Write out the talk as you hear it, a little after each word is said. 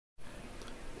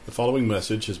The following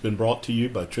message has been brought to you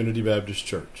by Trinity Baptist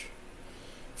Church.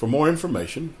 For more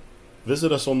information,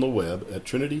 visit us on the web at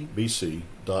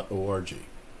trinitybc.org.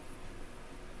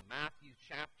 Matthew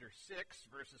chapter 6,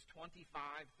 verses 25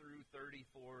 through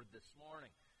 34 this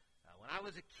morning. When I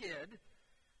was a kid,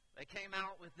 they came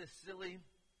out with this silly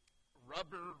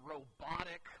rubber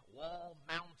robotic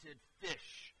wall-mounted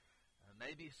fish.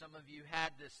 Maybe some of you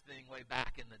had this thing way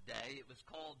back in the day. It was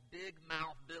called Big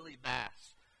Mouth Billy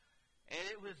Bass. And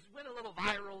it went a little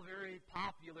viral, very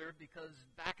popular, because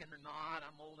back in the not,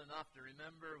 I'm old enough to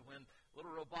remember when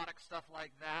little robotic stuff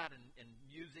like that and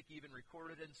music even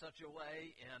recorded in such a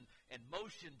way, and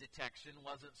motion detection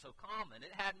wasn't so common.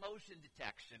 It had motion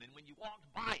detection, and when you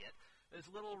walked by it, this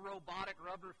little robotic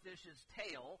rubber fish's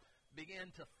tail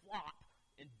began to flop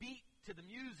and beat to the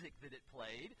music that it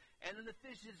played, and then the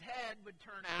fish's head would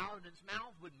turn out and its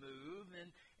mouth would move,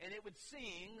 and it would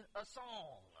sing a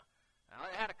song. Now,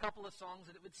 it had a couple of songs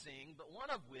that it would sing, but one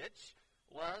of which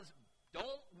was,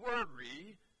 "Don't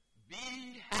Worry,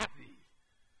 Be Happy."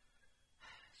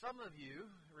 Some of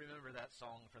you remember that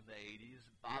song from the 80s,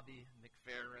 Bobby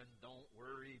McFerrin, "Don't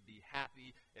Worry, Be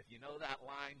Happy." If you know that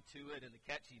line to it and the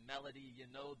catchy melody, you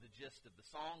know the gist of the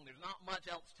song. There's not much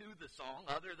else to the song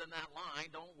other than that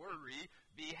line, "Don't worry,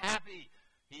 be happy."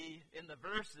 He, in the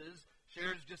verses,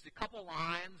 shares just a couple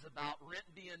lines about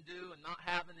rent being due and not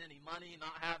having any money,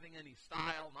 not having any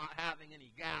style, not having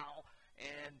any gal,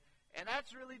 and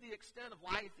that's really the extent of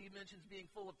life. He mentions being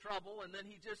full of trouble, and then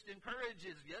he just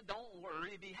encourages you, don't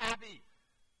worry, be happy.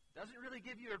 Doesn't really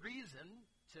give you a reason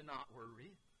to not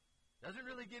worry. Doesn't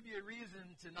really give you a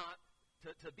reason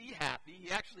to be happy.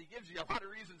 He actually gives you a lot of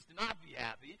reasons to not be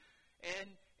happy,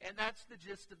 and that's the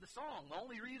gist of the song. The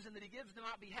only reason that he gives to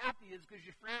not be happy is because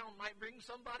your frown might bring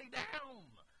somebody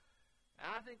down.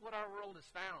 And I think what our world has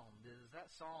found is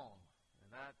that song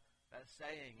and that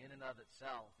saying in and of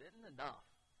itself isn't enough.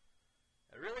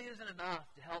 It really isn't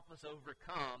enough to help us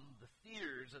overcome the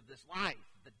fears of this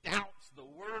life, the doubts, the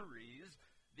worries,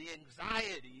 the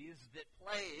anxieties that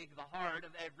plague the heart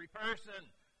of every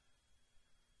person.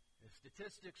 If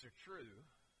statistics are true,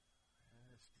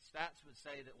 stats would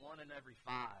say that 1 in every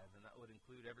 5, and that would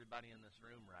include everybody in this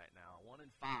room right now, 1 in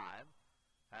 5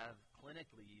 have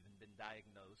clinically even been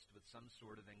diagnosed with some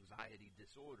sort of anxiety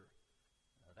disorder.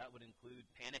 That would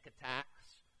include panic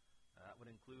attacks. That would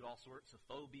include all sorts of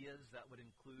phobias. That would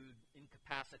include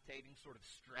incapacitating sort of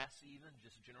stress even,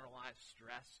 just generalized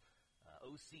stress,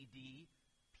 OCD,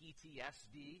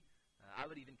 PTSD. I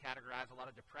would even categorize a lot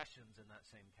of depressions in that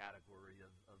same category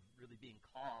of really being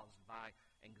caused by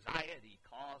anxiety,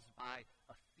 caused by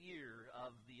a fear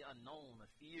of the unknown, a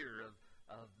fear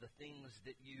of the things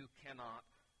that you cannot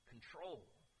control.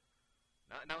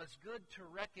 Now it's good to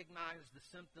recognize the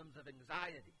symptoms of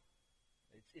anxiety.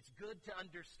 It's good to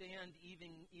understand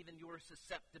even your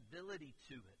susceptibility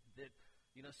to it. That,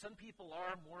 some people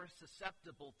are more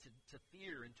susceptible to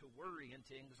fear and to worry and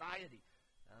to anxiety.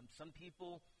 Some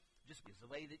people, just because the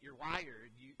way that you're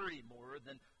wired, you worry more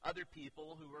than other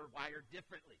people who are wired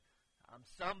differently.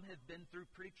 Some have been through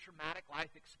pretty traumatic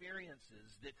life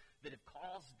experiences that have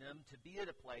caused them to be at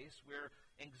a place where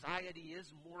anxiety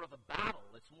is more of a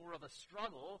battle. It's more of a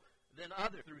struggle than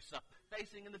others through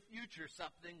facing in the future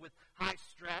something with high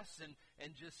stress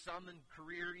and just some in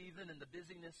career even and the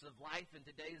busyness of life in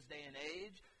today's day and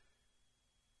age.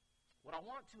 What I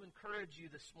want to encourage you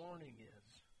this morning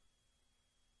is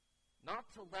not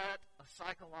to let a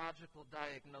psychological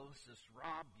diagnosis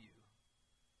rob you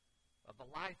of the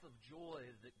life of joy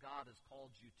that God has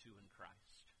called you to in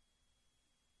Christ.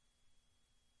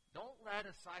 Don't let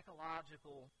a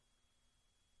psychological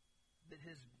that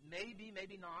has maybe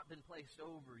not been placed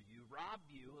over you rob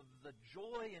you of the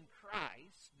joy in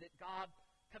Christ that God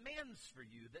commands for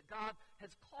you, that God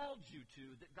has called you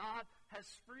to, that God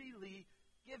has freely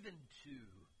given to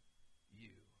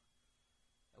you.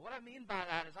 And what I mean by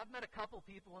that is I've met a couple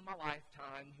people in my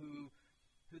lifetime who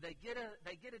they get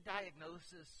a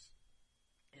diagnosis,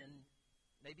 and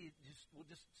maybe we'll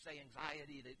just say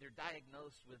anxiety. They're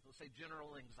diagnosed with, let's say,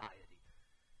 general anxiety.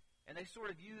 And they sort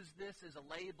of use this as a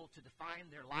label to define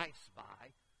their lives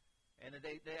by. And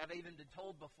they have even been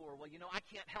told before, well, I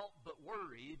can't help but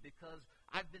worry because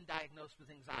I've been diagnosed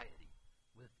with anxiety,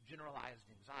 with generalized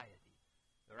anxiety.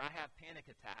 Or I have panic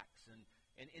attacks. And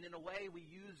in a way, we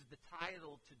use the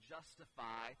title to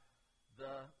justify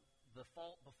the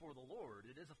fault before the Lord.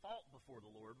 It is a fault before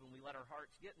the Lord when we let our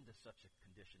hearts get into such a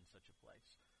condition, such a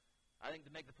place. I think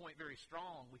to make the point very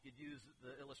strong, we could use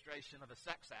the illustration of a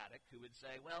sex addict who would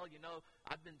say, well,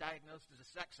 I've been diagnosed as a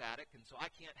sex addict, and so I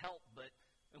can't help but,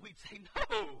 and we'd say,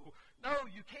 no,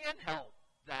 you can help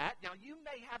that. Now, you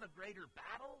may have a greater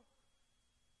battle,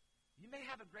 You may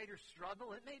have a greater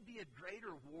struggle. It may be a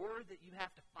greater war that you have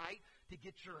to fight to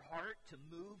get your heart to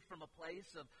move from a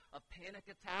place of panic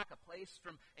attack, a place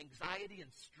from anxiety and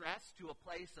stress to a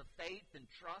place of faith and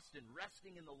trust and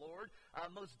resting in the Lord.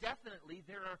 Most definitely,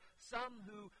 there are some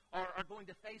who are going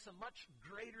to face a much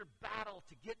greater battle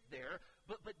to get there,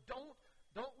 but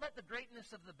don't let the greatness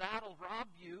of the battle rob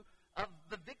you of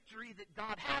the victory that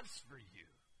God has for you.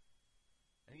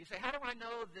 And you say, how do I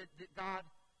know that God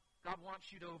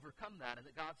wants you to overcome that and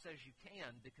that God says you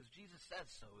can? Because Jesus says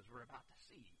so, as we're about to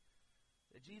see.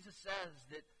 That Jesus says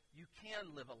that you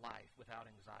can live a life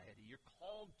without anxiety. You're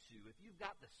called to. If you've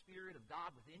got the Spirit of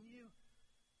God within you,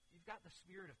 if you've got the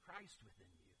Spirit of Christ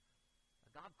within you,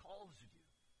 God calls you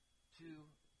to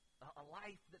a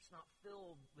life that's not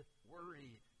filled with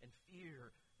worry and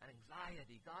fear and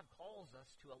anxiety. God calls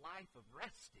us to a life of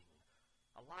resting,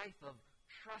 a life of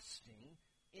trusting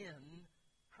in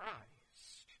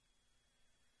Christ.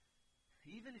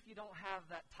 Even if you don't have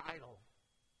that title,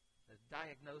 a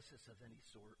diagnosis of any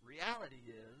sort,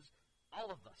 reality is all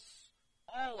of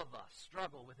us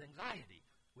struggle with anxiety,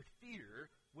 with fear,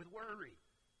 with worry.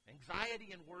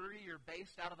 Anxiety and worry are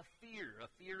based out of a fear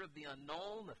of the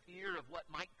unknown, a fear of what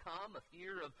might come, a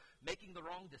fear of making the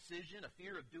wrong decision, a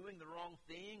fear of doing the wrong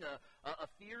thing, a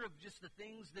fear of just the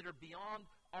things that are beyond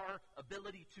our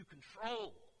ability to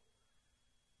control.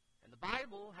 And the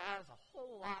Bible has a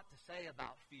whole lot to say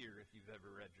about fear if you've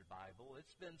ever read your Bible.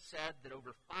 It's been said that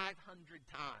over 500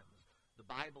 times the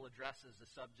Bible addresses the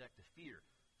subject of fear.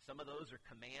 Some of those are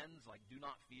commands like do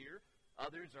not fear.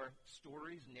 Others are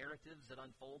stories, narratives that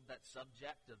unfold that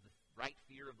subject of the right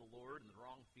fear of the Lord and the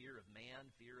wrong fear of man,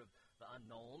 fear of the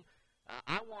unknown.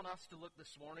 I want us to look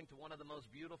this morning to one of the most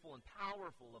beautiful and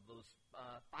powerful of those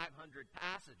 500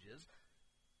 passages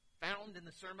found in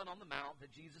the Sermon on the Mount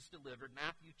that Jesus delivered,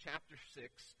 Matthew chapter 6,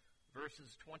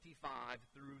 verses 25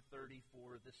 through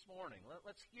 34 this morning.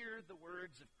 Let's hear the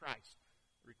words of Christ,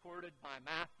 recorded by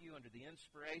Matthew under the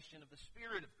inspiration of the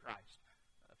Spirit of Christ,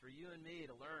 for you and me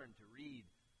to learn, to read,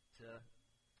 to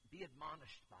be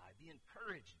admonished by, be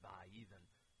encouraged by even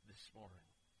this morning.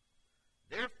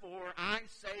 Therefore, I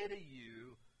say to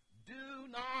you, do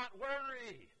not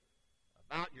worry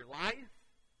about your life,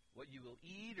 what you will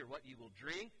eat or what you will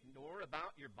drink, nor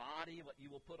about your body, what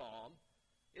you will put on.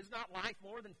 Is not life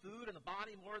more than food and the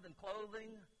body more than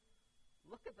clothing?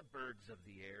 Look at the birds of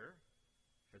the air,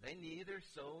 for they neither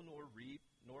sow nor reap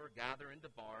nor gather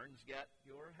into barns, yet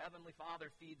your heavenly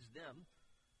Father feeds them.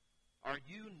 Are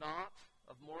you not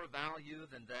of more value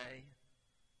than they?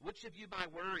 Which of you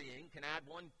by worrying can add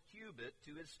 1 cubit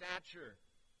to his stature?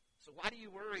 So why do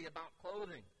you worry about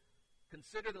clothing?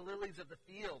 Consider the lilies of the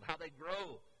field, how they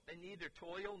grow. They neither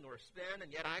toil nor spin, and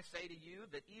yet I say to you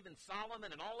that even Solomon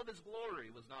in all of his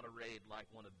glory was not arrayed like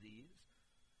one of these.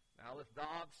 Now if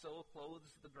God so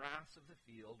clothes the grass of the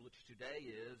field, which today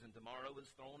is and tomorrow is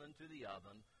thrown into the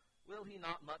oven, will he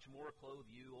not much more clothe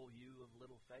you, O you of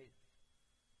little faith?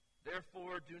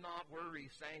 Therefore do not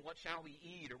worry, saying, what shall we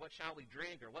eat, or what shall we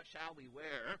drink, or what shall we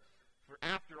wear? For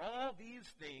after all these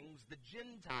things the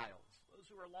Gentiles, those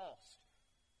who are lost,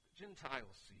 the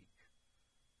Gentiles seek.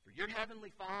 For your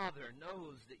heavenly Father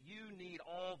knows that you need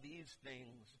all these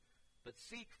things, but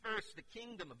seek first the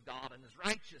kingdom of God and his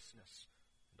righteousness,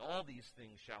 and all these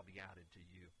things shall be added to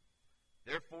you.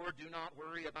 Therefore do not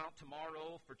worry about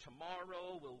tomorrow, for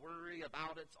tomorrow will worry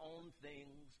about its own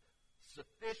things.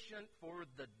 Sufficient for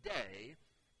the day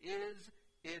is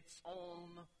its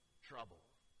own trouble.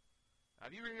 Now,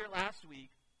 if you were here last week,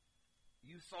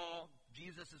 you saw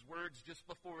Jesus' words just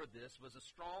before this was a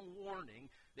strong warning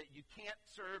that you can't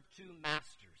serve two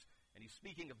masters. And he's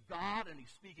speaking of God and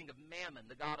he's speaking of Mammon,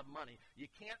 the god of money. You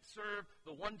can't serve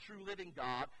the one true living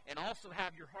God and also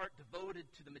have your heart devoted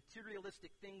to the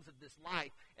materialistic things of this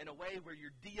life in a way where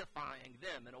you're deifying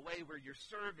them, in a way where you're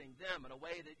serving them, in a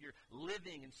way that you're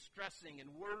living and stressing and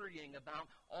worrying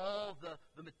about all the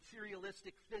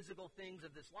materialistic physical things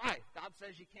of this life. God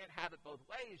says you can't have it both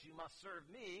ways. You must serve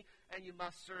me and you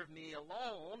must serve me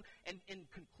alone. And in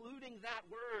concluding that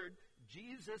word,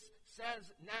 Jesus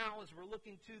says now, as we're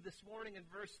looking to this morning in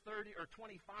verse 30 or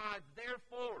 25,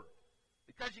 therefore,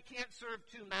 because you can't serve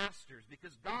two masters,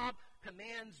 because God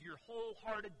commands your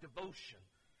wholehearted devotion,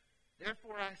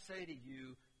 therefore I say to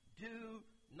you, do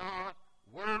not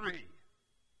worry.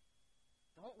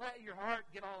 Don't let your heart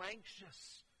get all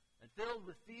anxious and filled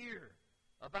with fear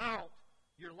about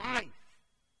your life,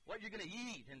 what you're going to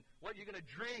eat and what you're going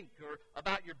to drink, or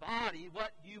about your body,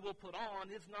 what you will put on.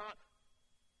 Is not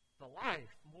the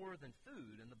life more than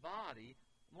food, and the body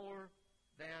more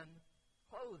than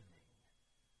clothing?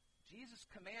 Jesus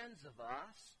commands of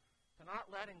us to not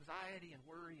let anxiety and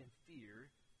worry and fear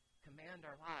command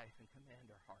our life and command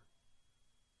our heart.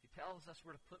 He tells us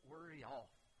we're to put worry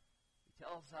off. He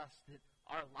tells us that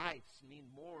our lives mean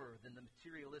more than the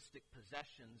materialistic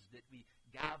possessions that we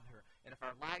gather. And if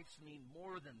our lives mean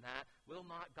more than that, will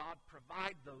not God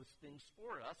provide those things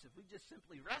for us if we just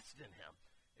simply rest in Him,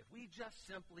 if we just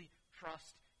simply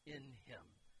trust in Him?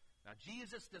 Now,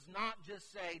 Jesus does not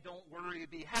just say, don't worry,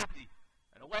 be happy.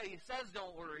 In a way, He says,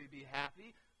 don't worry, be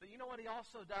happy. But you know what He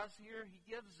also does here? He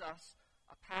gives us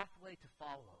a pathway to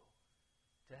follow,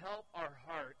 to help our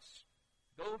hearts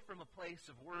go from a place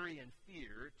of worry and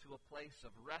fear to a place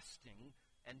of resting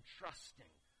and trusting.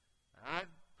 And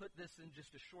I've put this in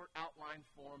just a short outline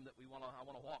form that I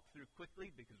want to walk through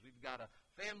quickly because we've got a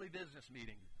family business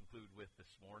meeting to conclude with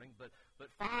this morning. But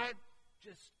 5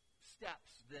 just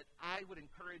steps that I would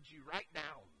encourage you write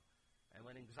down. And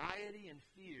when anxiety and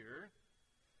fear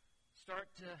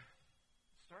start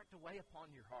to weigh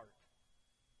upon your heart,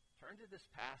 turn to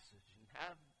this passage and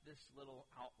have this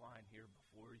little outline here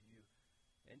before you.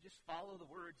 And just follow the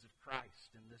words of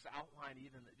Christ, and this outline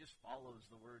even that just follows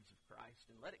the words of Christ,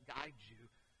 and let it guide you.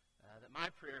 That my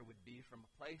prayer would be from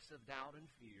a place of doubt and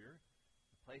fear,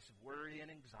 a place of worry and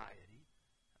anxiety,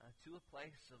 to a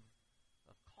place of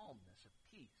calmness, of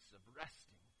peace, of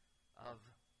resting, of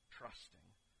trusting.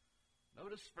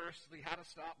 Notice firstly how to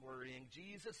stop worrying.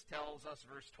 Jesus tells us,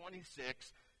 verse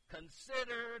 26,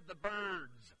 consider the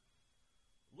birds.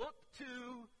 Look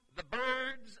to the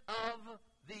birds of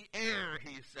the air,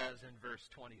 he says in verse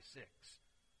 26.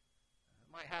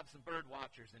 I might have some bird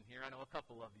watchers in here. I know a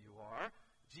couple of you are.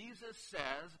 Jesus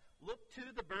says, look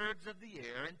to the birds of the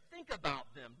air and think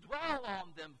about them. Dwell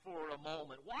on them for a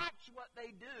moment. Watch what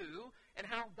they do and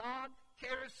how God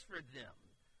cares for them.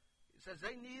 He says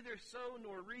they neither sow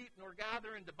nor reap nor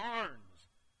gather into barns.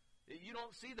 You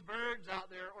don't see the birds out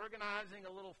there organizing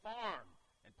a little farm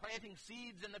and planting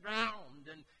seeds in the ground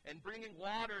and bringing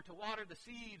water to water the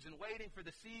seeds and waiting for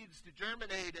the seeds to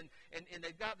germinate, and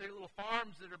they've got their little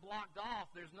farms that are blocked off.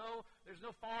 There's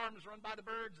no farms run by the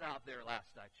birds out there,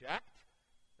 last I checked.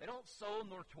 They don't sow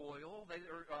nor toil,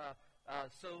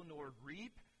 sow nor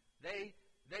reap. They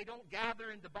don't gather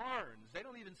into barns. They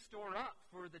don't even store up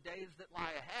for the days that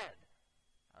lie ahead.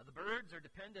 The birds are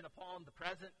dependent upon the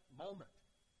present moment.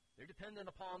 They're dependent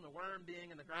upon the worm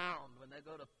being in the ground when they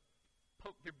go to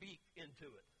poke their beak into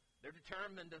it. They're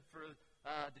determined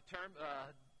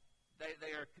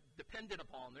they are dependent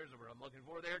upon, there's a word I'm looking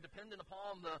for, they're dependent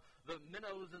upon the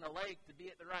minnows in the lake to be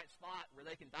at the right spot where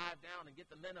they can dive down and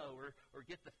get the minnow or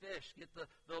get the fish, get the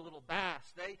little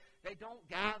bass. They don't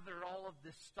gather all of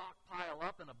this stockpile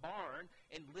up in a barn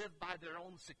and live by their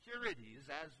own securities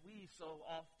as we so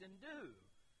often do.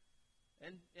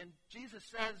 And Jesus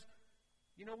says,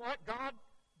 you know what?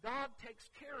 God takes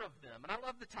care of them. And I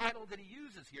love the title that he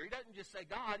uses here. He doesn't just say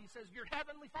God. He says, your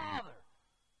heavenly Father.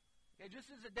 Okay, just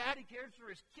as a daddy cares for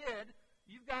his kid,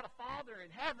 you've got a Father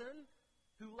in heaven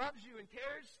who loves you and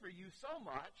cares for you so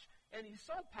much, and he's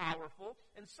so powerful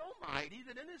and so mighty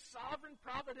that in his sovereign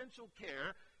providential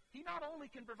care, he not only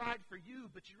can provide for you,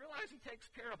 but you realize he takes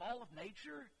care of all of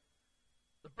nature?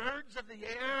 The birds of the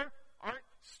air aren't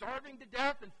starving to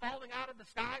death and falling out of the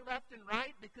sky left and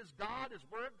right because God has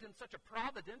worked in such a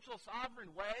providential,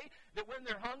 sovereign way that when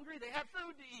they're hungry, they have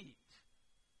food to eat.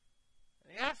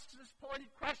 And he asks this pointed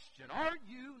question, are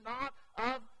you not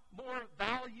of more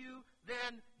value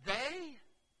than they?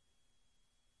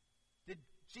 Did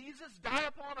Jesus die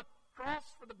upon a cross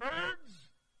for the birds?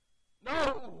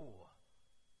 No.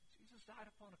 Jesus died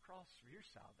upon a cross for your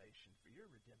salvation, for your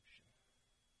redemption.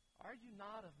 Are you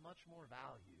not of much more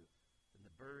value than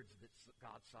the birds that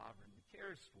God sovereignly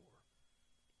cares for?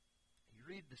 You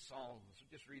read the Psalms.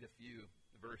 We'll just read a few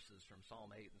verses from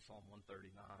Psalm 8 and Psalm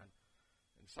 139.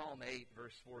 In Psalm 8,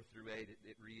 verse 4 through 8,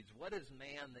 it reads, what is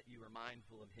man that you are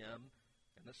mindful of him,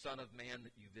 and the Son of Man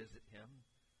that you visit him?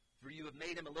 For you have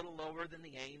made him a little lower than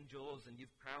the angels, and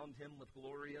you've crowned him with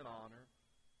glory and honor.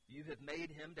 You have made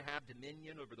him to have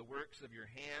dominion over the works of your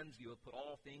hands. You have put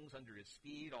all things under his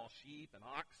feet, all sheep and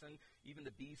oxen, even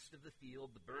the beasts of the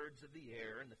field, the birds of the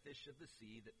air, and the fish of the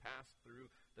sea that pass through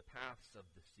the paths of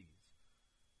the seas.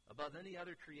 Above any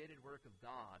other created work of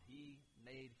God, he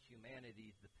made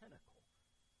humanity the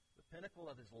pinnacle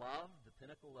of his love, the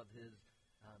pinnacle of his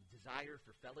desire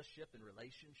for fellowship and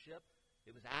relationship.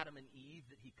 It was Adam and Eve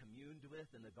that he communed with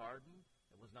in the garden.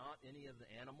 It was not any of the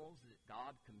animals that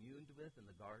God communed with in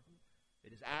the garden.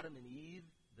 It is Adam and Eve,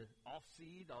 the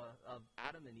offseed of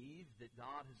Adam and Eve, that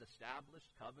God has established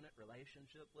covenant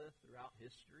relationship with throughout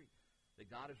history,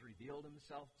 that God has revealed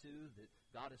himself to, that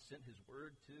God has sent his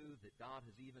word to, that God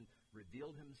has even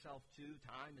revealed himself to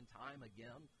time and time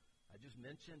again. I just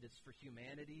mentioned it's for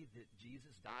humanity that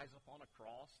Jesus dies upon a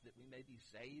cross, that we may be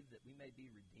saved, that we may be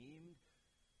redeemed.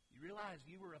 You realize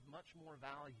you were of much more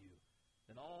value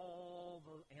than all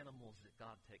the animals that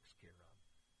God takes care of.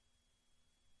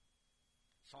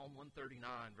 Psalm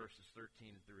 139, verses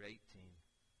 13 through 18.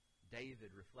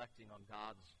 David reflecting on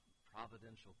God's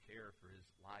providential care for his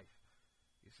life.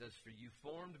 He says, "For you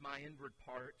formed my inward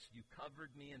parts, you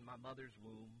covered me in my mother's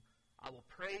womb. I will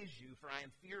praise you, for I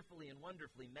am fearfully and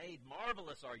wonderfully made.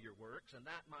 Marvelous are your works, and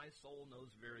that my soul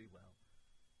knows very well.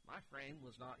 My frame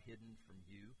was not hidden from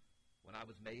you when I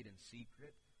was made in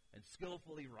secret and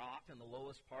skillfully wrought in the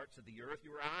lowest parts of the earth.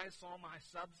 Your eyes saw my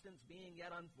substance being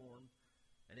yet unformed,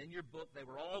 and in your book they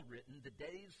were all written, the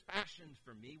days fashioned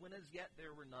for me, when as yet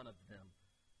there were none of them.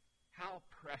 How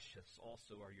precious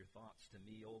also are your thoughts to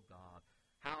me, O God.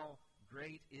 How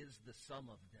great is the sum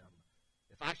of them.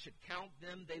 If I should count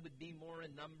them, they would be more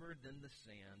in number than the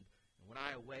sand. And when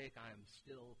I awake, I am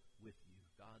still with you."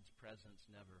 God's presence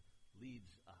never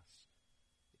leaves us.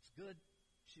 It's good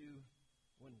to,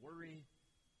 when worry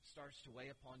starts to weigh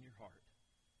upon your heart,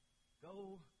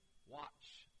 go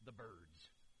watch the birds.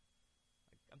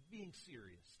 I'm being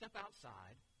serious. Step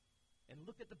outside and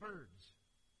look at the birds.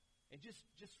 And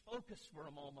just focus for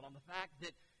a moment on the fact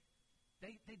that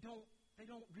they don't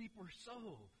reap or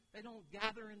sow. They don't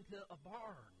gather into a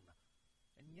barn.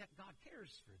 And yet God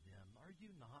cares for them. Are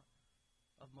you not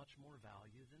of much more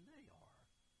value than they are?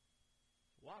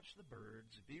 Watch the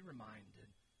birds. Be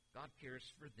reminded. God cares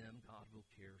for them. God will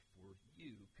care for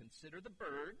you. Consider the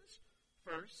birds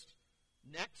first.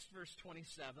 Next, verse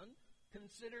 27.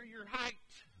 Consider your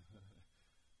height.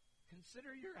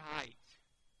 Consider your height.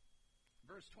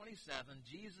 Verse 27,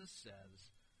 Jesus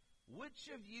says, "Which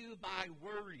of you by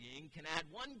worrying can add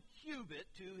 1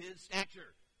 cubit to his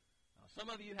stature?" Now, some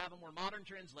of you have a more modern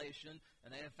translation,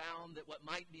 and they have found that what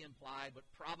might be implied,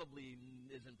 but probably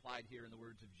is implied here in the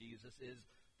words of Jesus, is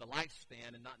the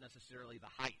lifespan and not necessarily the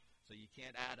height. So you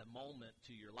can't add a moment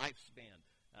to your lifespan.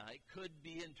 It could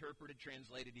be interpreted,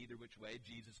 translated either which way.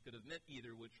 Jesus could have meant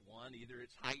either which one, either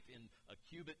its height in a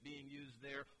cubit being used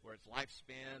there, or its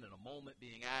lifespan and a moment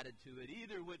being added to it.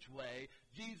 Either which way,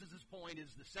 Jesus' point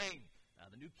is the same.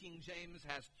 The New King James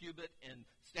has cubit and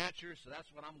stature, so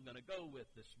that's what I'm going to go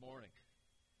with this morning.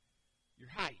 Your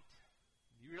height.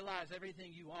 You realize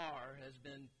everything you are has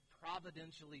been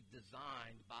providentially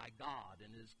designed by God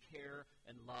and his care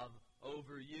and love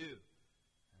over you.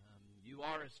 You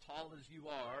are as tall as you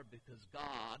are because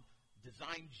God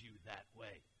designed you that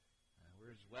way.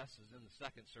 Whereas Wes is in the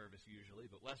second service usually,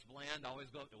 but Wes Bland,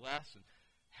 always go up to Wes and,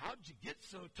 "How'd you get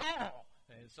so tall?"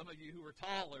 And some of you who are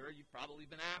taller, you've probably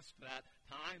been asked that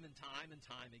time and time and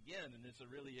time again, and it's a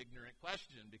really ignorant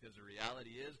question because the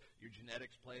reality is your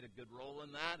genetics played a good role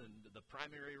in that and the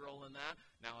primary role in that.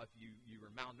 Now, if you were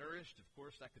malnourished, of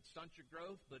course, that could stunt your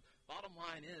growth, but bottom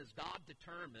line is God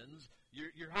determines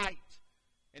your height.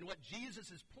 And what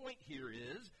Jesus' point here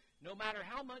is, no matter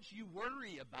how much you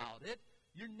worry about it,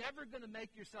 you're never going to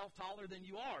make yourself taller than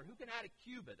you are. Who can add a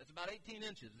cubit? That's about 18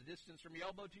 inches, the distance from your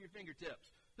elbow to your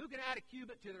fingertips. Who can add a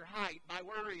cubit to their height by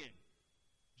worrying?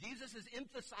 Jesus is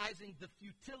emphasizing the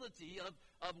futility of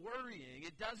worrying.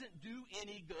 It doesn't do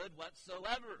any good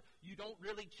whatsoever. You don't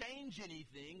really change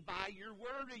anything by your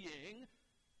worrying.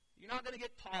 You're not going to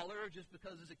get taller just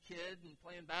because as a kid and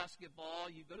playing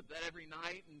basketball, you go to bed every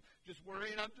night and just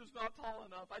worrying, "I'm just not tall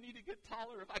enough. I need to get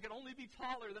taller. If I could only be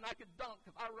taller, then I could dunk.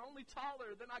 If I were only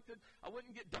taller, then I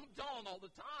wouldn't get dunked on all the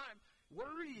time."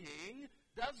 Worrying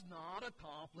does not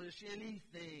accomplish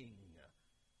anything.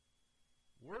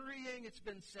 Worrying, it's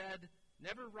been said,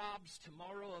 never robs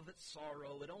tomorrow of its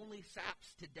sorrow. It only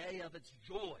saps today of its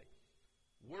joy.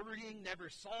 Worrying never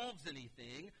solves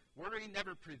anything. Worry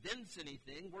never prevents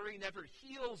anything. Worry never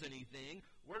heals anything.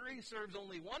 Worry serves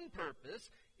only one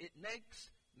purpose. It makes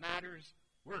matters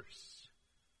worse.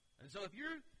 And so if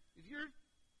you're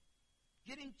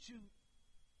getting to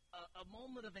a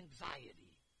moment of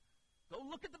anxiety, go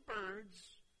look at the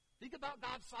birds. Think about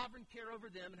God's sovereign care over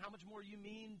them and how much more you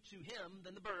mean to him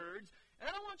than the birds. And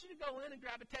then I want you to go in and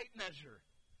grab a tape measure.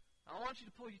 I want you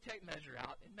to pull your tape measure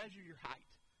out and measure your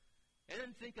height. And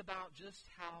then think about just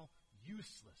how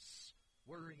useless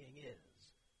worrying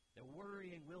is. That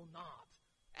worrying will not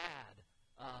add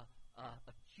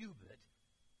a cubit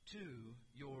to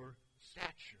your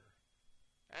stature.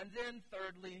 And then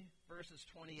thirdly, verses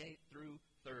 28 through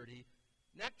 30.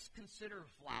 Next, consider a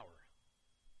flower.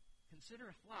 Consider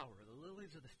a flower, the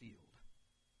lilies of the field.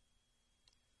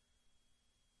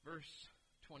 Verse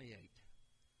 28.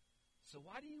 "So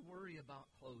why do you worry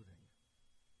about clothing?"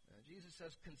 Jesus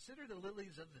says, "Consider the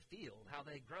lilies of the field, how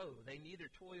they grow. They neither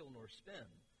toil nor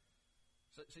spin.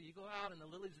 So you go out, and the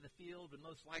lilies of the field would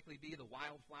most likely be the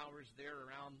wildflowers there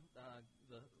around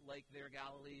the lake there,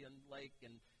 Galilean lake,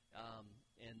 and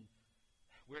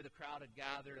where the crowd had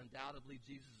gathered. Undoubtedly,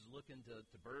 Jesus is looking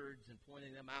to birds and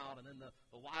pointing them out, and then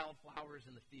the wildflowers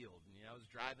in the field. And, I was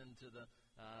driving to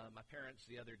my parents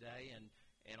the other day, and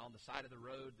on the side of the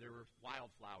road there were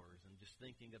wildflowers, and just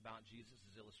thinking about Jesus'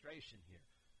 illustration here.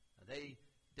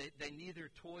 They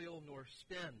neither toil nor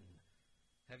spin.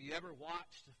 Have you ever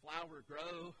watched a flower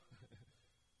grow?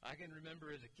 I can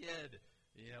remember as a kid,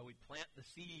 we'd plant the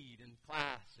seed in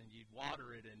class, and you'd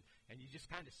water it, and you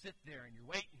just kind of sit there, and you're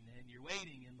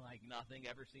waiting, and like nothing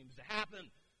ever seems to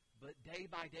happen. But day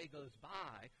by day goes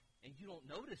by, and you don't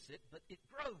notice it, but it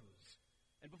grows.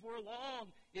 And before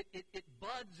long, it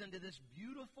buds into this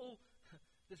beautiful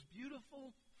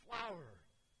flower.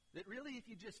 That really, if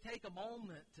you just take a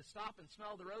moment to stop and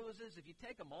smell the roses, if you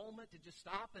take a moment to just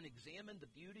stop and examine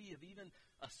the beauty of even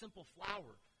a simple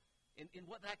flower, and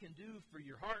what that can do for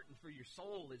your heart and for your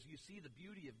soul as you see the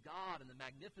beauty of God and the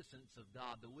magnificence of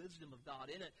God, the wisdom of God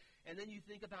in it, and then you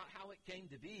think about how it came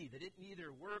to be, that it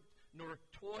neither worked nor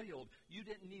toiled. You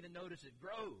didn't even notice it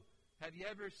grow. Have you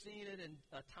ever seen it in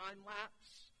a time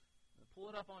lapse? Pull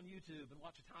it up on YouTube and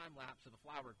watch a time lapse of a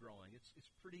flower growing.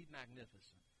 It's pretty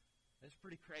magnificent. It's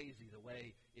pretty crazy the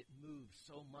way it moves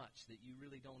so much that you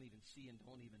really don't even see and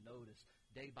don't even notice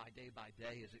day by day by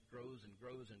day as it grows and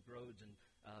grows and grows and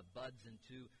buds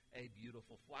into a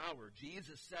beautiful flower.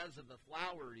 Jesus says of the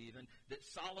flower even that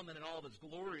Solomon in all of his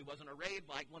glory wasn't arrayed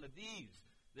like one of these.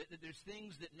 That there's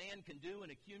things that man can do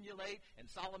and accumulate, and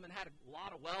Solomon had a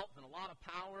lot of wealth and a lot of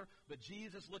power, but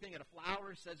Jesus, looking at a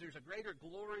flower, says there's a greater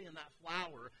glory in that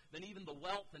flower than even the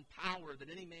wealth and power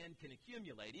that any man can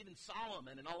accumulate. Even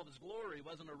Solomon in all of his glory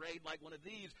wasn't arrayed like one of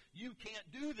these. You can't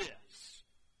do this.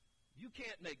 You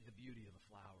can't make the beauty of a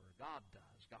flower. God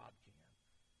does. God can.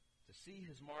 To see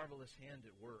his marvelous hand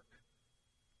at work.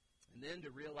 And then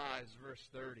to realize, verse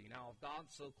 30, now if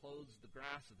God so clothes the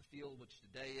grass of the field, which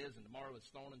today is and tomorrow is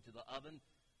thrown into the oven,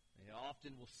 and he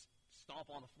often will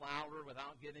stomp on a flower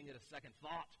without giving it a second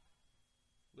thought,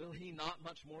 will he not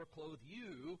much more clothe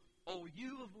you, O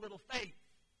you of little faith?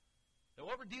 Now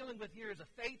what we're dealing with here is a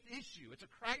faith issue. It's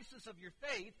a crisis of your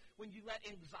faith when you let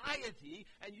anxiety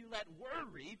and you let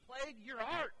worry plague your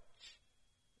heart.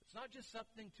 It's not just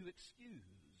something to excuse.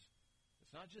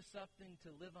 It's not just something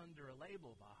to live under a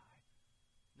label by.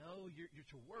 No, you're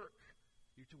to work.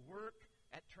 You're to work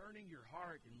at turning your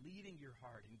heart and leading your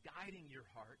heart and guiding your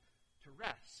heart to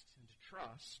rest and to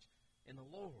trust in the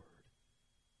Lord.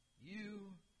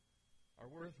 You are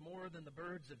worth more than the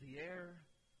birds of the air.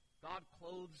 God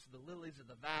clothes the lilies of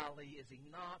the valley. Is he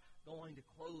not going to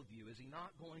clothe you? Is he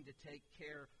not going to take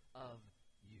care of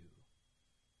you?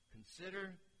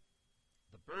 Consider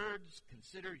the birds.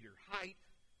 Consider your height.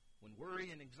 When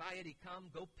worry and anxiety come,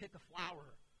 go pick a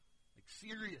flower. Like,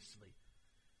 seriously.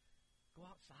 Go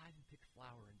outside and pick a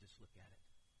flower and just look at it.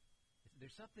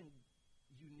 There's something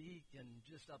unique and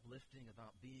just uplifting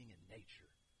about being in nature.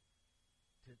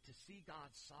 To see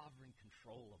God's sovereign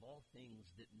control of all things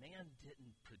that man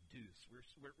didn't produce.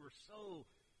 We're so,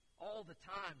 all the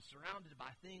time, surrounded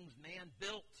by things man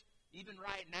built. Even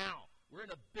right now, we're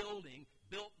in a building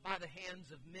built by the hands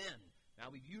of men. Now,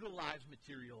 we've utilized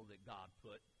material that God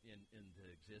put into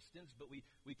existence, but we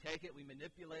take it, we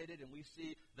manipulate it, and we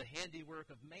see the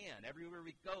handiwork of man. Everywhere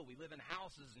we go, we live in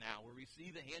houses now where we see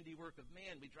the handiwork of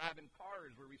man. We drive in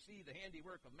cars where we see the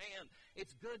handiwork of man.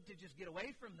 It's good to just get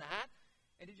away from that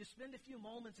and to just spend a few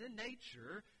moments in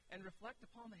nature and reflect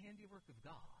upon the handiwork of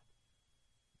God,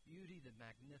 the beauty, the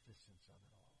magnificence of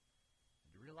it all, and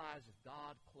to realize if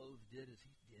God clothed it as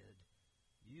he did,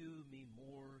 you mean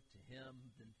more to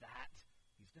him than that.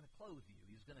 He's going to clothe you.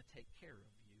 He's going to take care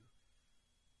of you.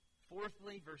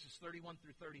 Fourthly, verses 31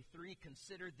 through 33,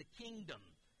 consider the kingdom.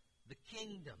 The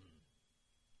kingdom.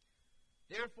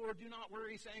 Therefore, do not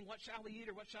worry, saying, what shall we eat,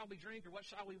 or what shall we drink, or what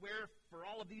shall we wear? For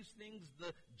all of these things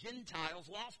the Gentiles,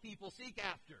 lost people, seek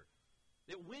after.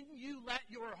 That when you let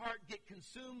your heart get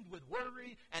consumed with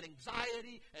worry and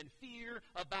anxiety and fear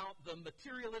about the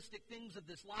materialistic things of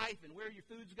this life and where your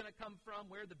food's going to come from,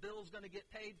 where the bill's going to get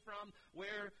paid from,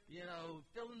 where,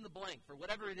 fill in the blank for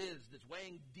whatever it is that's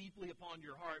weighing deeply upon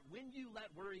your heart, when you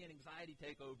let worry and anxiety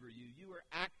take over you, you are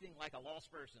acting like a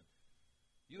lost person.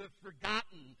 You have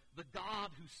forgotten the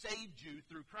God who saved you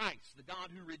through Christ, the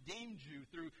God who redeemed you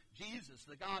through Jesus,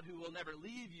 the God who will never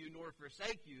leave you nor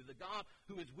forsake you, the God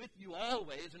who is with you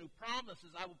always and who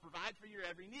promises, I will provide for your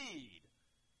every need.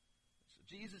 So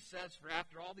Jesus says, for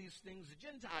after all these things the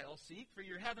Gentiles seek, for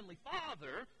your heavenly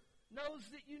Father knows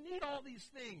that you need all these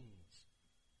things.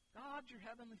 God, your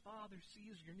heavenly Father,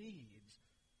 sees your needs.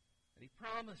 And he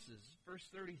promises, verse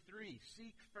 33,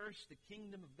 seek first the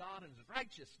kingdom of God and his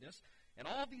righteousness, and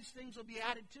all these things will be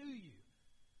added to you.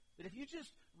 That if you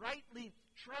just rightly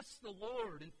trust the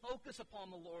Lord and focus upon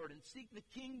the Lord and seek the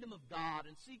kingdom of God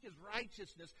and seek his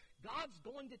righteousness, God's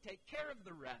going to take care of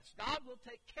the rest. God will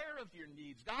take care of your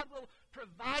needs. God will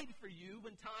provide for you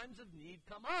when times of need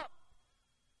come up.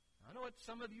 I know what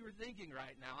some of you are thinking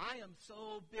right now. I am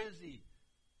so busy.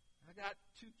 I got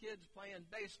 2 kids playing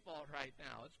baseball right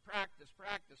now. It's practice,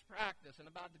 and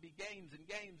about to be games, and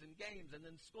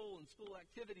then school and school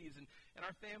activities. And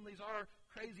our families are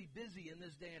crazy busy in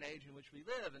this day and age in which we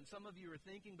live. And some of you are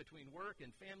thinking between work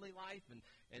and family life and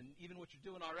even what you're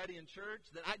doing already in church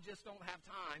that I just don't have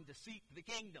time to seek the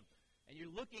kingdom. And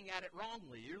you're looking at it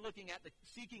wrongly. You're looking at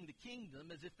seeking the kingdom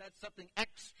as if that's something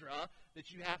extra that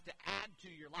you have to add to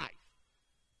your life.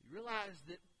 You realize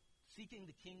that seeking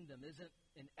the kingdom isn't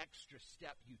an extra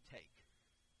step you take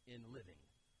in living.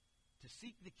 To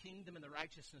seek the kingdom and the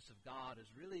righteousness of God is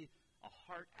really a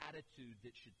heart attitude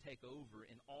that should take over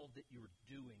in all that you're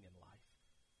doing in life.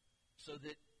 So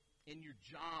that in your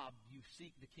job, you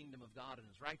seek the kingdom of God and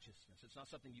his righteousness. It's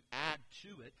not something you add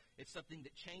to it. It's something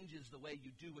that changes the way you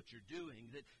do what you're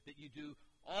doing, that you do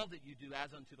all that you do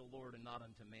as unto the Lord and not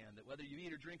unto man. That whether you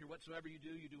eat or drink or whatsoever you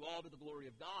do all to the glory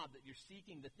of God. That you're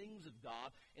seeking the things of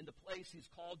God in the place he's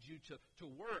called you to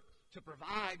work, to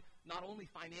provide not only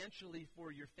financially for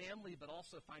your family, but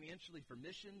also financially for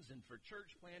missions and for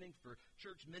church planning, for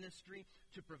church ministry,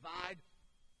 to provide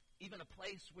even a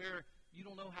place where you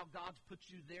don't know how God's put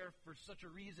you there for such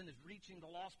a reason as reaching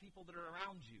the lost people that are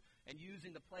around you and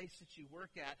using the place that you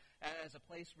work at as a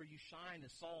place where you shine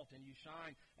as salt and you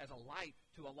shine as a light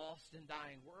to a lost and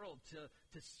dying world, to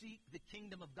seek the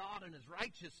kingdom of God and his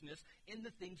righteousness in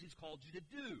the things he's called you to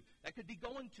do. That could be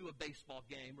going to a baseball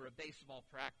game or a baseball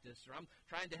practice, or I'm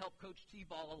trying to help coach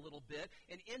T-ball a little bit,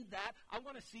 and in that, I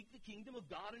want to seek the kingdom of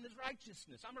God and his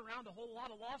righteousness. I'm around a whole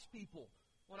lot of lost people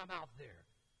when I'm out there.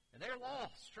 And they're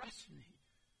lost, trust me.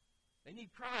 They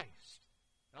need Christ.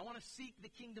 And I want to seek the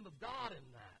kingdom of God in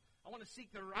that. I want to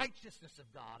seek the righteousness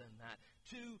of God in that.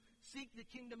 To seek the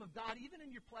kingdom of God, even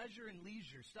in your pleasure and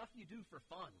leisure, stuff you do for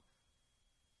fun.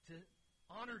 To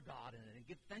honor God in it and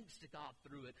give thanks to God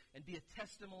through it and be a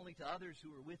testimony to others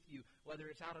who are with you,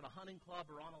 whether it's out at a hunting club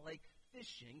or on a lake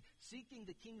fishing. Seeking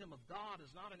the kingdom of God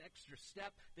is not an extra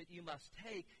step that you must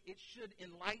take. It should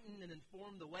enlighten and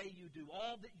inform the way you do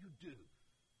all that you do.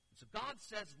 So God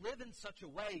says, live in such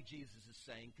a way, Jesus is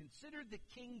saying. Consider the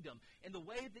kingdom and the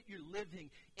way that you're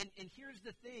living. And here's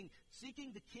the thing,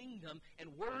 seeking the kingdom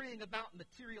and worrying about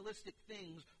materialistic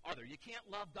things are there. You can't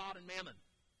love God and mammon.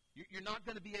 You're not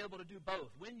going to be able to do both.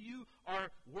 When you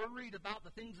are worried about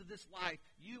the things of this life,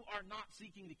 you are not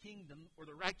seeking the kingdom or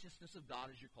the righteousness of God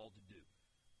as you're called to do.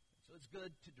 So it's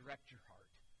good to direct your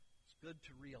heart. It's good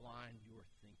to realign your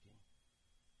thinking.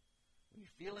 When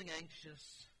you're feeling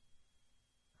anxious,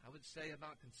 I would say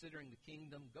about considering the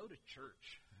kingdom, go to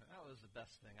church. That was the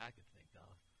best thing I could think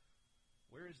of.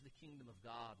 Where is the kingdom of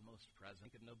God most present? I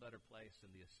think of no better place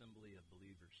than the assembly of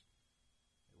believers.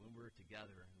 When we're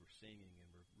together and we're singing and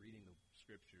we're reading the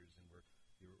scriptures and we're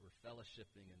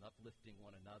fellowshipping and uplifting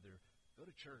one another, go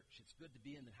to church. It's good to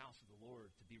be in the house of the Lord,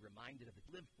 to be reminded of it,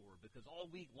 live for, because all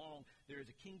week long there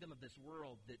is a kingdom of this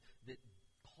world that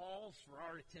calls for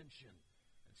our attention.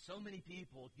 And so many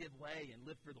people give way and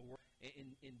live for the world.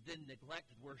 And then neglect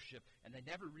worship, and they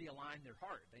never realign their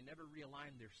heart. They never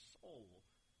realign their soul.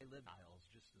 They live aisles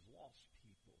just as lost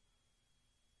people.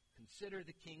 Consider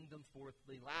the kingdom,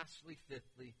 fourthly. Lastly,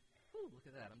 fifthly. Look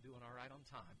at that. I'm doing all right on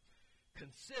time.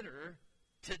 Consider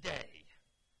today.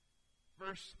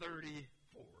 Verse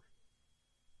 34.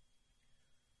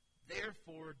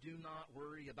 Therefore, do not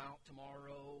worry about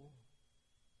tomorrow,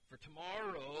 for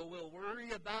tomorrow will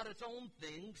worry about its own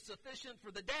things. Sufficient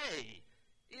for the day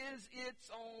is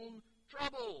its own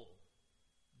trouble.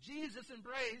 Jesus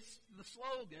embraced the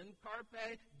slogan,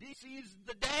 Carpe Diem, seize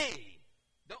the day.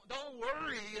 Don't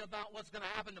worry about what's going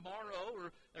to happen tomorrow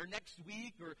or next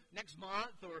week or next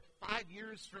month or 5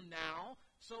 years from now.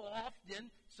 So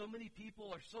often, so many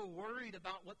people are so worried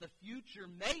about what the future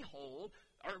may hold,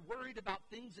 are worried about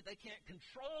things that they can't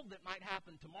control that might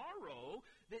happen tomorrow,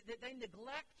 that they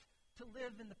neglect to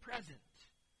live in the present.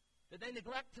 That they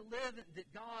neglect to live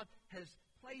that God has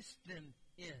placed them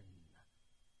in.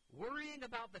 Worrying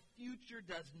about the future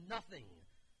does nothing.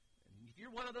 And if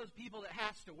you're one of those people that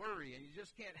has to worry and you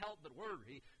just can't help but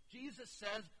worry, Jesus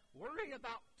says, worry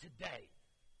about today.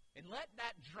 And let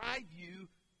that drive you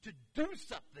to do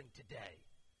something today.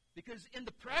 Because in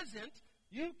the present,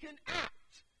 you can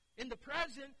act. In the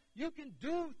present, you can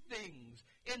do things.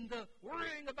 In the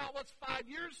worrying about what's 5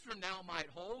 years from now might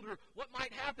hold or what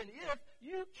might happen if,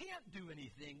 you can't do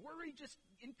anything. Worry just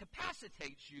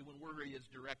incapacitates you when worry is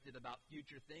directed about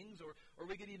future things, or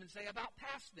we could even say about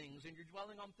past things, and you're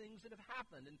dwelling on things that have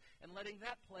happened and letting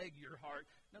that plague your heart.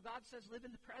 Now, God says live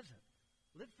in the present.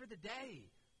 Live for the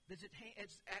day that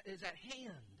is at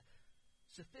hand.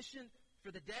 Sufficient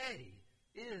for the day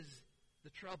is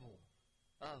the trouble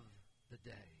of the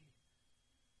day.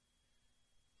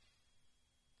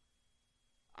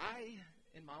 I,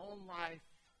 in my own life,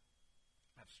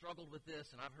 have struggled with this,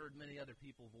 and I've heard many other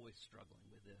people voice struggling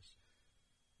with this.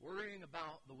 Worrying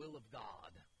about the will of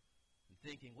God and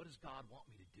thinking, what does God want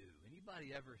me to do?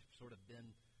 Anybody ever sort of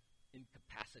been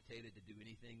incapacitated to do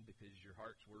anything because your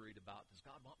heart's worried about, does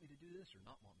God want me to do this or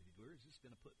not want me to do it? Where is this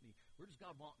going to put me? Where does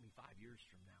God want me 5 years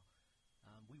from now?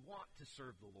 We want to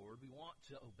serve the Lord. We want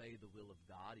to obey the will of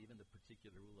God, even the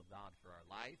particular will of God for our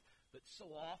life. But so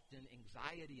often,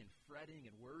 anxiety and fretting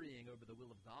and worrying over the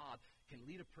will of God can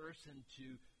lead a person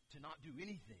to not do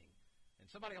anything. And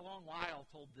somebody a long while ago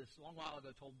told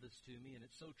this to me, and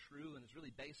it's so true, and it's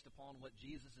really based upon what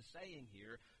Jesus is saying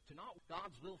here, to not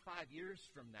God's will 5 years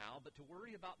from now, but to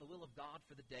worry about the will of God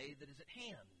for the day that is at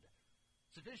hand.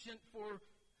 Sufficient for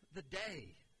the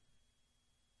day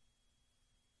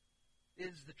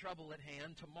is the trouble at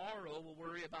hand. Tomorrow will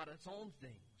worry about its own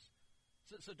things.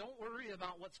 So don't worry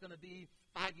about what's going to be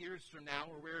 5 years from now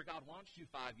or where God wants you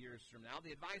 5 years from now.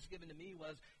 The advice given to me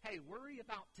was, hey, worry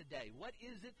about today. What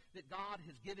is it that God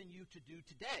has given you to do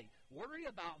today? Worry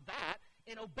about that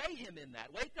and obey Him in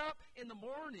that. Wake up in the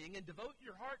morning and devote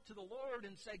your heart to the Lord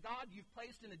and say, God, you've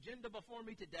placed an agenda before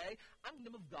me today. I'm the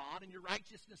kingdom of God and your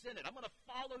righteousness in it. I'm going to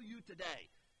follow you today.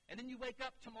 And then you wake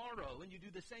up tomorrow and you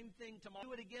do the same thing tomorrow.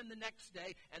 Do it again the next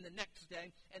day and the next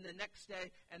day and the next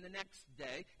day and the next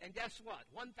day. And guess what?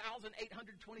 1,825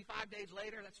 days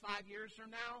later, that's 5 years from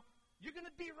now, you're going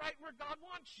to be right where God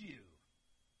wants you.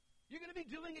 You're going to be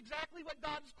doing exactly what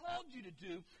God's called you to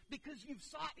do because you've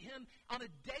sought Him on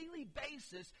a daily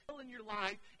basis in your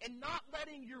life, and not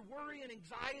letting your worry and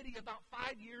anxiety about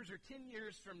 5 years or 10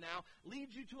 years from now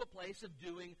lead you to a place of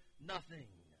doing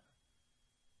nothing.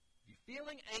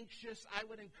 Feeling anxious, I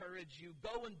would encourage you,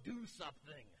 go and do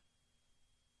something.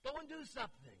 Go and do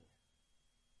something.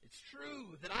 It's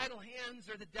true that idle hands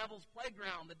are the devil's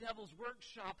playground, the devil's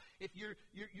workshop. If you're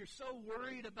so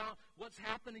worried about what's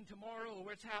happening tomorrow or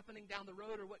what's happening down the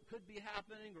road or what could be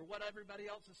happening or what everybody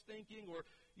else is thinking, or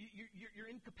you're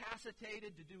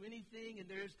incapacitated to do anything, and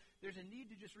there's a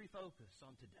need to just refocus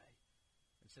on today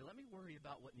and say, let me worry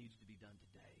about what needs to be done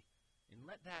today. And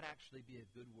let that actually be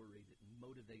a good worry that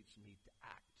motivates me to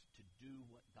act, to do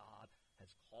what God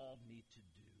has called me to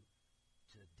do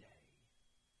today.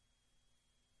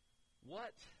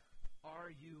 What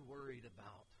are you worried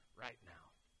about right now?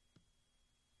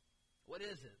 What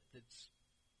is it that's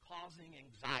causing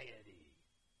anxiety?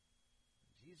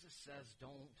 Jesus says,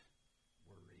 don't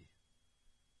worry.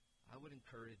 I would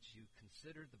encourage you,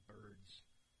 consider the birds,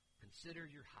 consider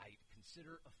your height,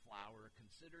 consider a flower,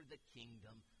 consider the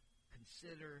kingdom.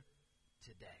 Consider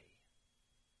today.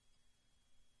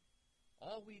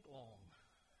 All week long,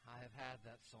 I have had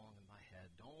that song in my head.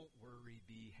 Don't worry,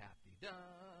 be happy. Da,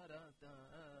 da, da,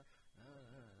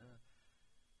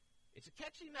 It's a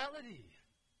catchy melody.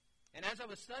 And as I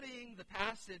was studying the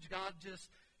passage, God just,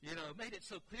 made it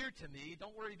so clear to me,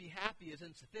 don't worry, be happy is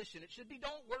insufficient. It should be,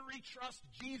 don't worry, trust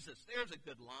Jesus. There's a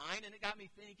good line. And it got me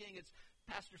thinking, it's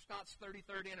Pastor Scott's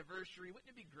 33rd anniversary. Wouldn't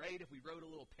it be great if we wrote a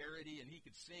little parody and he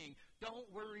could sing, don't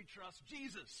worry, trust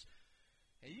Jesus?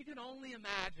 And you can only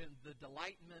imagine the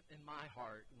delightment in my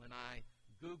heart when I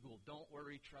Googled, don't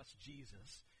worry, trust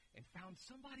Jesus, and found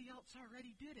somebody else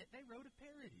already did it. They wrote a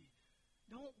parody.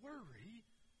 Don't worry,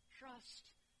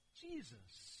 trust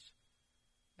Jesus.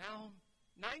 Now,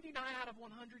 99 out of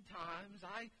 100 times,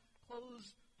 I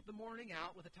close the morning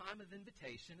out with a time of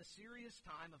invitation, a serious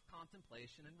time of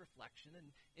contemplation and reflection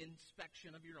and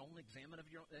inspection of your own,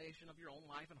 examination of your own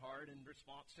life and heart in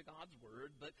response to God's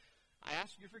Word. But I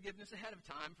ask your forgiveness ahead of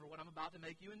time for what I'm about to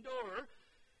make you endure.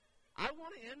 I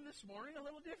want to end this morning a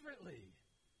little differently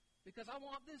because I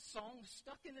want this song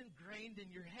stuck and ingrained in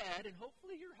your head and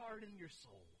hopefully your heart and your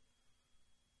soul.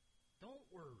 Don't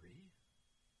worry.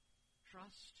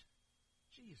 Trust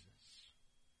Jesus.